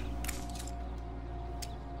before.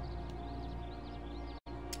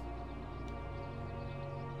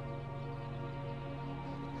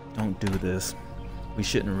 Don't do this. We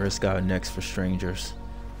shouldn't risk our necks for strangers.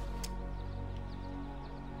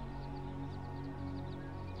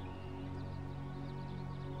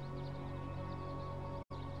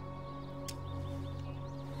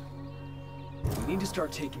 We need to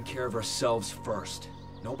start taking care of ourselves first.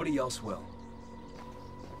 Nobody else will.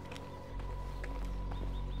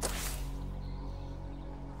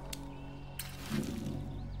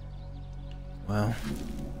 Well,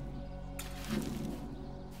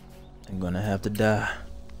 I'm gonna have to die.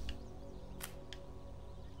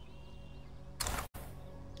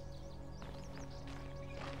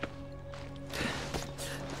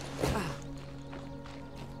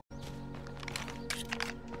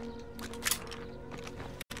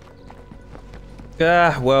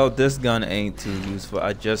 Well, this gun ain't too useful.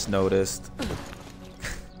 I just noticed.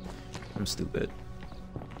 I'm stupid.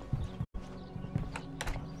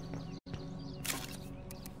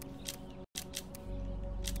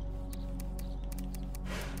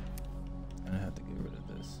 I have to get rid of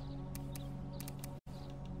this.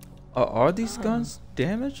 Are these guns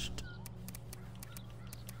damaged?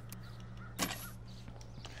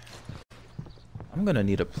 I'm gonna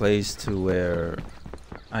need a place to where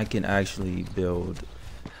I can actually build.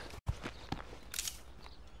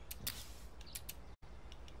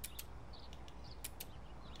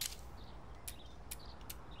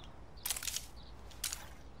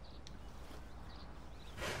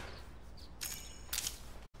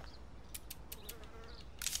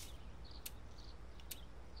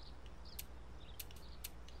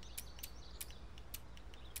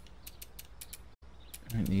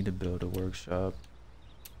 I need to build a workshop.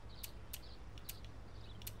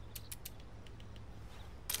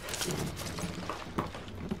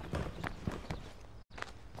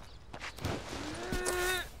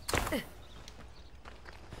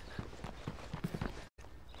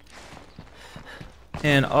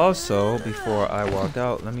 And also, before I walk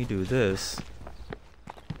out, let me do this.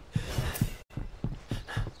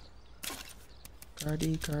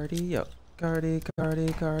 Cardi, up. Cardi,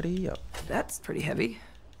 up. That's pretty heavy.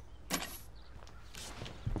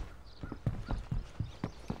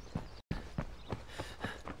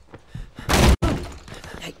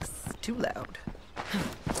 Yikes, too loud.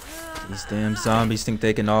 These damn zombies think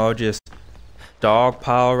they can all just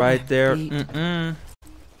dogpile right there. Mm-mm.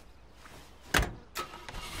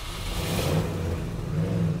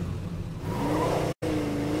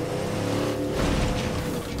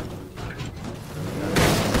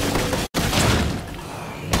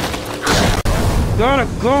 Gotta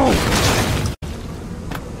go!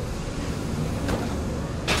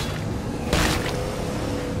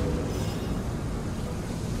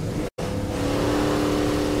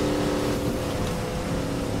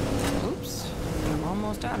 Oops, I'm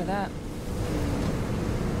almost out of that.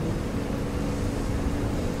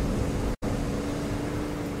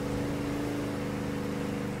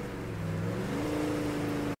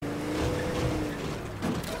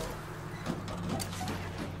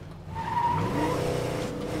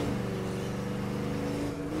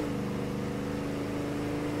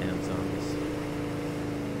 Damn zombies.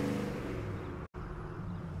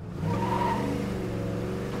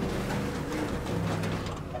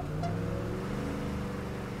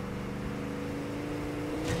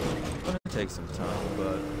 take some time,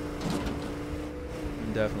 but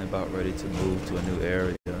I'm definitely about ready to move to a new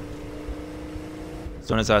area. As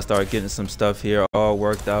soon as I start getting some stuff here all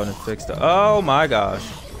worked out and fixed up. Oh my gosh.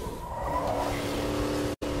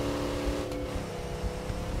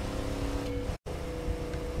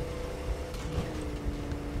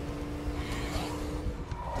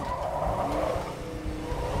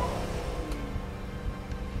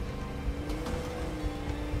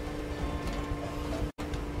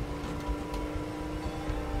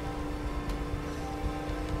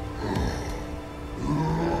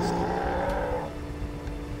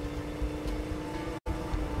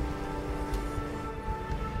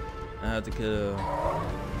 I have to kill.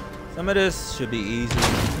 Some of this should be easy.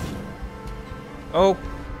 Oh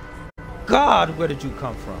God, where did you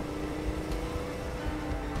come from?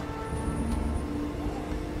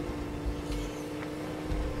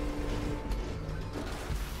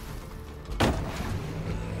 Oh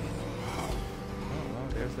well,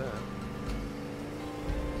 there's that.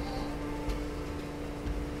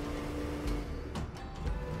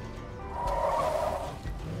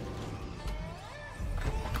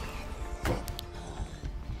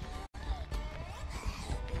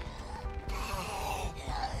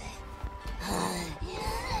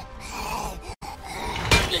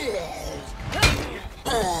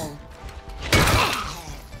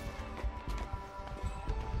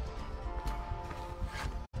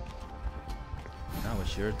 Now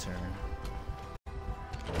it's your turn.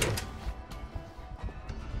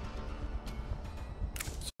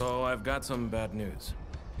 So I've got some bad news.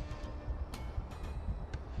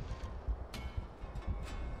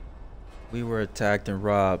 We were attacked and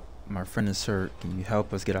robbed. My friend is hurt. Can you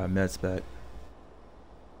help us get our meds back?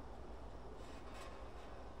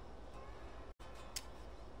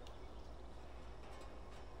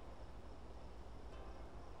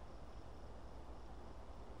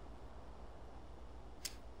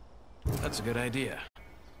 That's a good idea.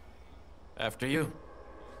 After you.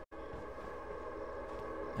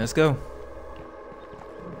 Let's go.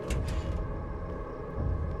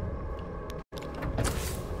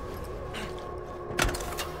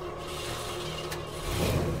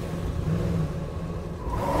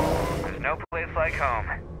 There's no place like home.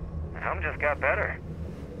 And home just got better.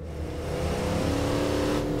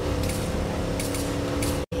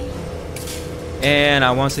 And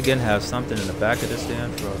I once again have something in the back of this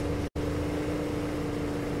damn truck.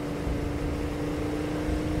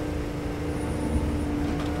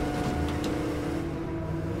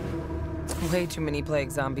 Way too many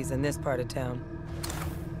plague zombies in this part of town.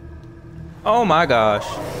 Oh my gosh.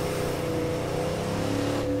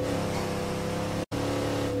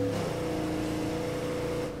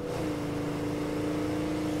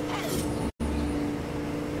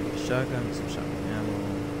 Shotgun, some shotgun ammo.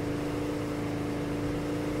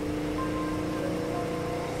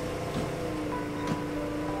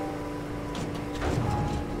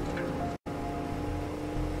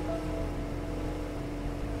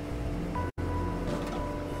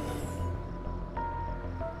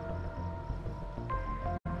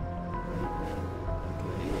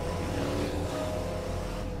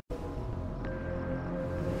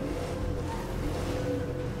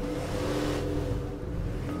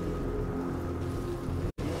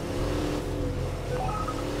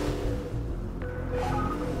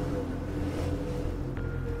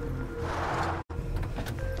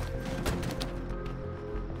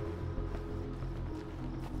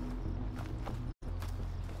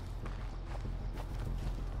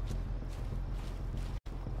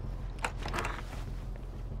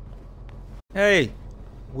 Hey,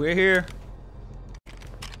 we're here.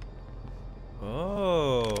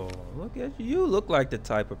 Oh, look at you. You look like the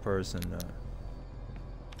type of person.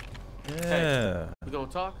 Yeah. Hey, we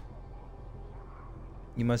gonna talk?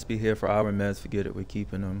 You must be here for our meds. Forget it. We're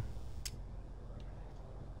keeping them.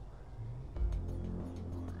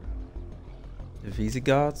 The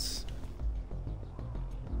Visigoths?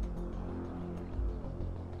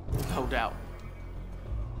 No doubt.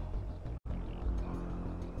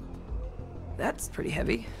 That's pretty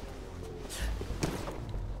heavy.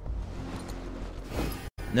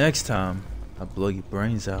 Next time, I'll blow your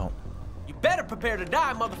brains out. You better prepare to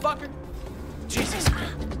die, motherfucker! Jesus!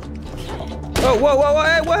 Oh, whoa, whoa, whoa,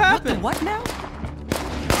 hey, what happened? What now?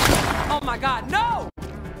 Oh my God, no!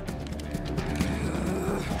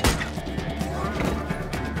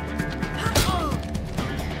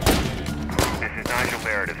 This is Nigel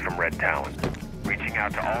Meredith from Red Talon, reaching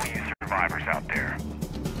out to all you survivors out there.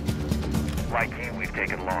 Like you, we've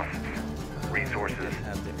taken losses, resources,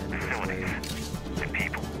 facilities, and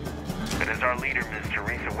people. But as our leader, Ms.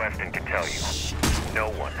 Teresa Weston, can tell you, no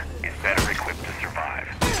one is better equipped to survive.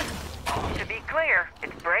 To be clear,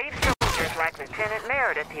 it's brave soldiers like Lieutenant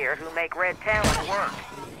Meredith here who make Red Talon work.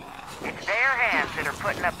 It's their hands that are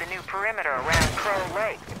putting up the new perimeter around Crow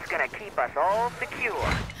Lake. It's gonna keep us all secure.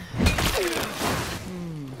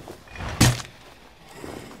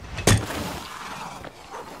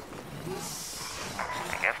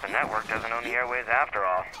 I guess the network doesn't own the airways after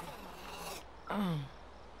all.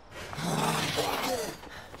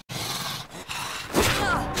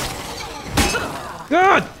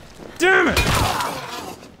 God damn it!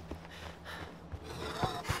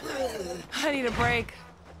 I need a break.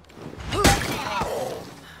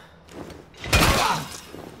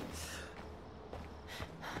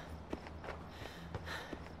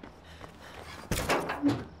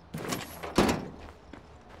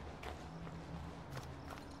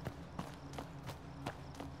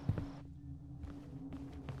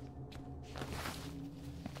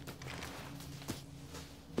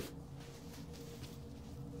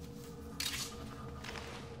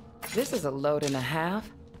 This is a load and a half.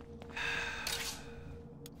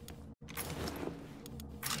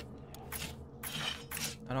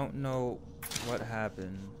 I don't know what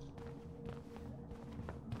happened.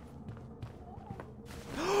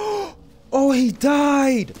 Oh, he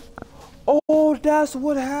died! Oh, that's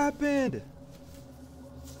what happened!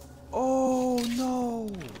 Oh, no!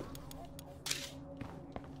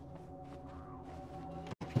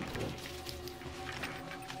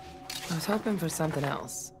 I was hoping for something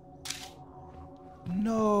else.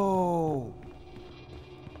 No!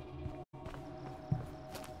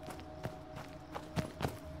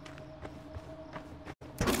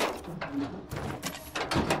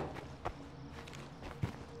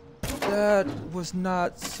 That was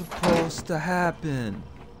not supposed to happen.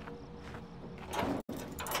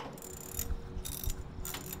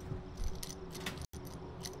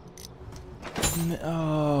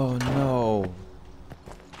 Oh no.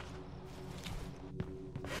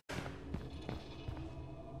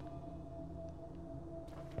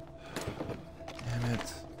 Damn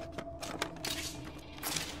it.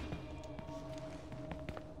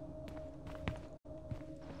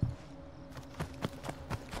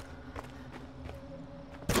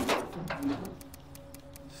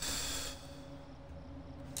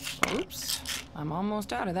 Oops. I'm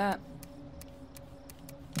almost out of that.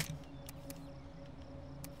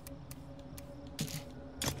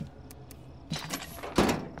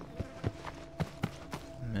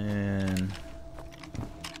 Man.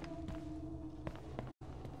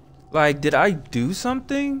 Like, did I do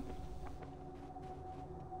something?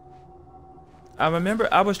 I remember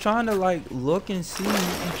I was trying to like look and see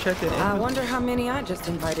and check it. I wonder how many I just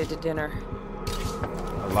invited to dinner.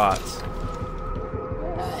 A lot.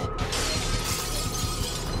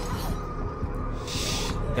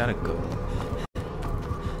 Gotta go.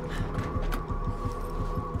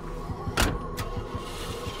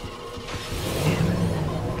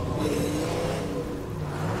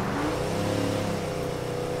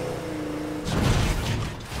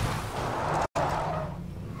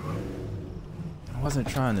 I wasn't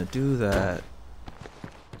trying to do that.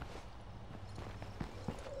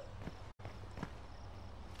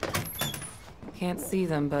 Can't see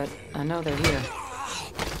them, but I know they're here.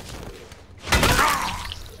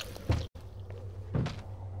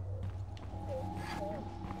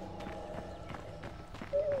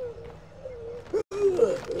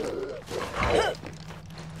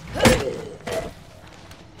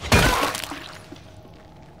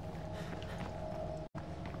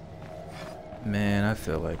 Man, I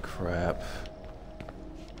feel like crap.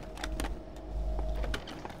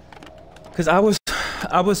 Cause I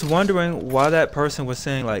was wondering why that person was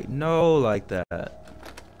saying like no like that.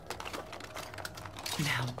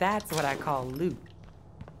 Now that's what I call loot.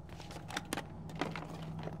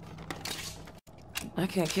 I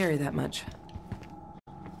can't carry that much.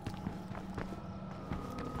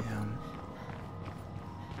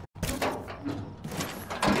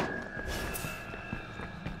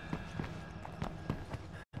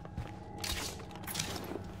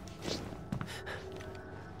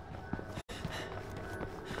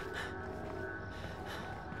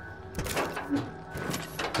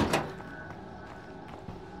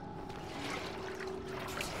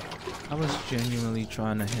 I was genuinely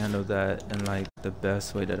trying to handle that in like the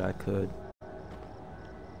best way that I could.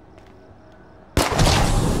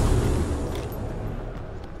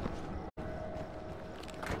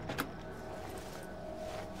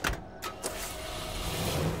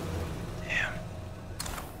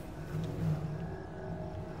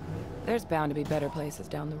 There's bound to be better places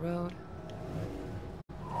down the road.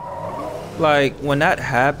 Like when that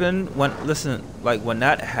happened, when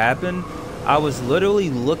that happened, I was literally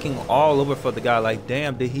looking all over for the guy. Like,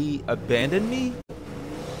 damn, did he abandon me?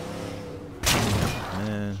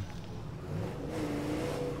 Man.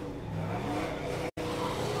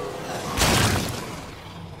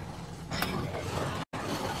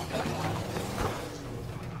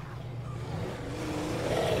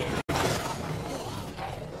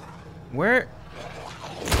 Where?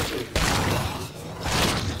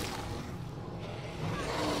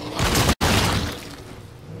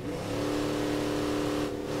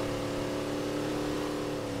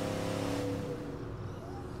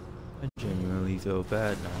 I genuinely feel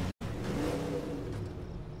bad now.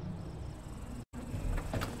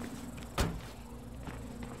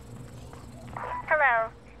 Hello,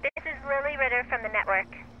 this is Lily Ritter from the network.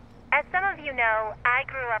 As some of you know, I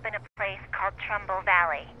grew up in a place called Trumbull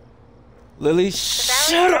Valley. Lily,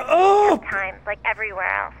 shut up! Times like everywhere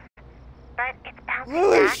else, but it's bouncing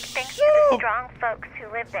back thanks to the strong folks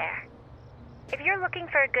who live there. If you're looking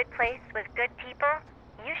for a good place with good people,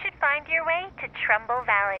 you should find your way to Trumbull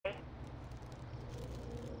Valley.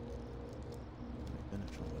 In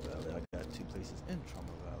Trumbull Valley, I got 2 places in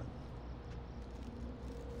Trumbull Valley.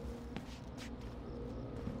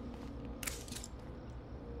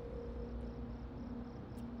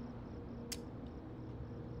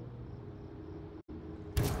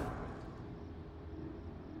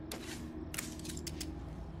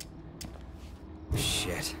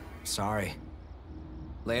 Shit. Sorry.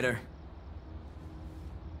 Later.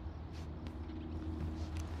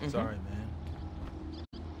 Sorry, man.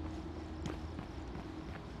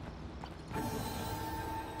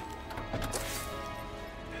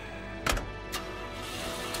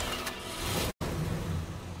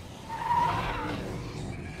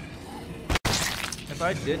 If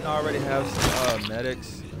I didn't already have some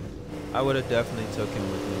medics, I would have definitely took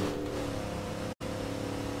him with me.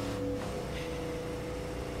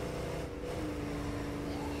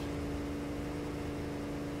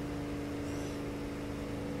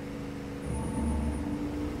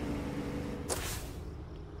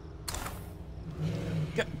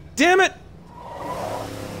 God damn it!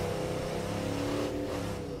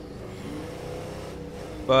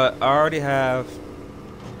 But I already have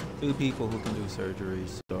 2 people who can do surgery,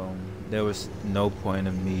 so there was no point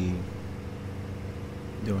in me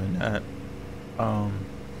doing that. I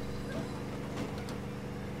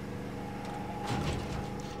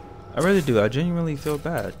really do. I genuinely feel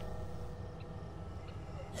bad.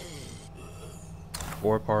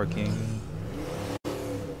 4 parking.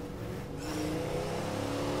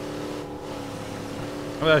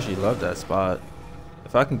 I would actually love that spot.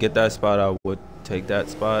 If I can get that spot, I would take that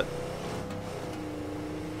spot.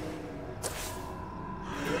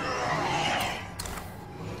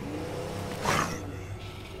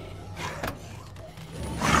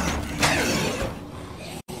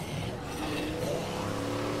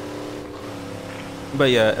 But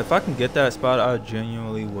yeah, if I can get that spot, I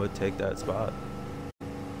genuinely would take that spot.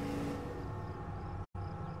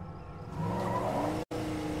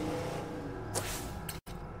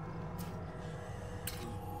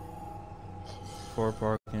 For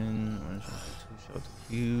parking,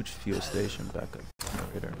 huge fuel station backup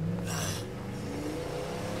generator.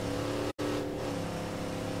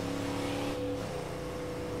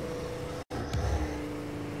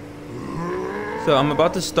 So I'm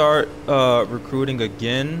about to start recruiting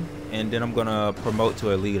again, and then I'm gonna promote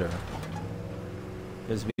to a leader,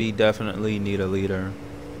 because we definitely need a leader.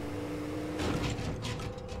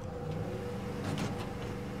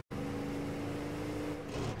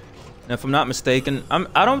 And if I'm not mistaken,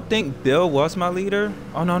 I don't think Bill was my leader.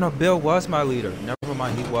 Oh no, Bill was my leader. Never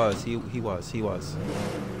mind, he was. He was.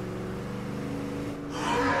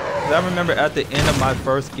 I remember at the end of my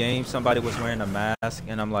first game, somebody was wearing a mask,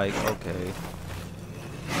 and I'm like, okay.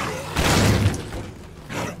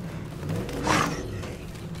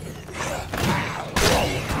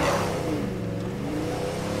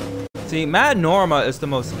 See, Mad Norma is the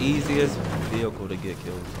most easiest vehicle to get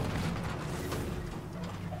killed on.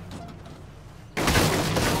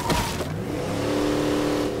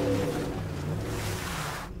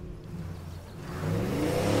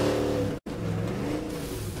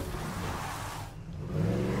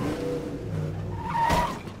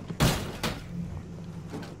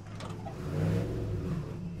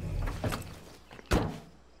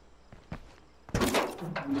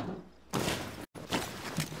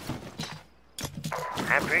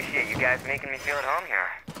 I appreciate you guys making me feel at home here.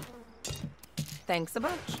 Thanks a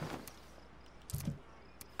bunch.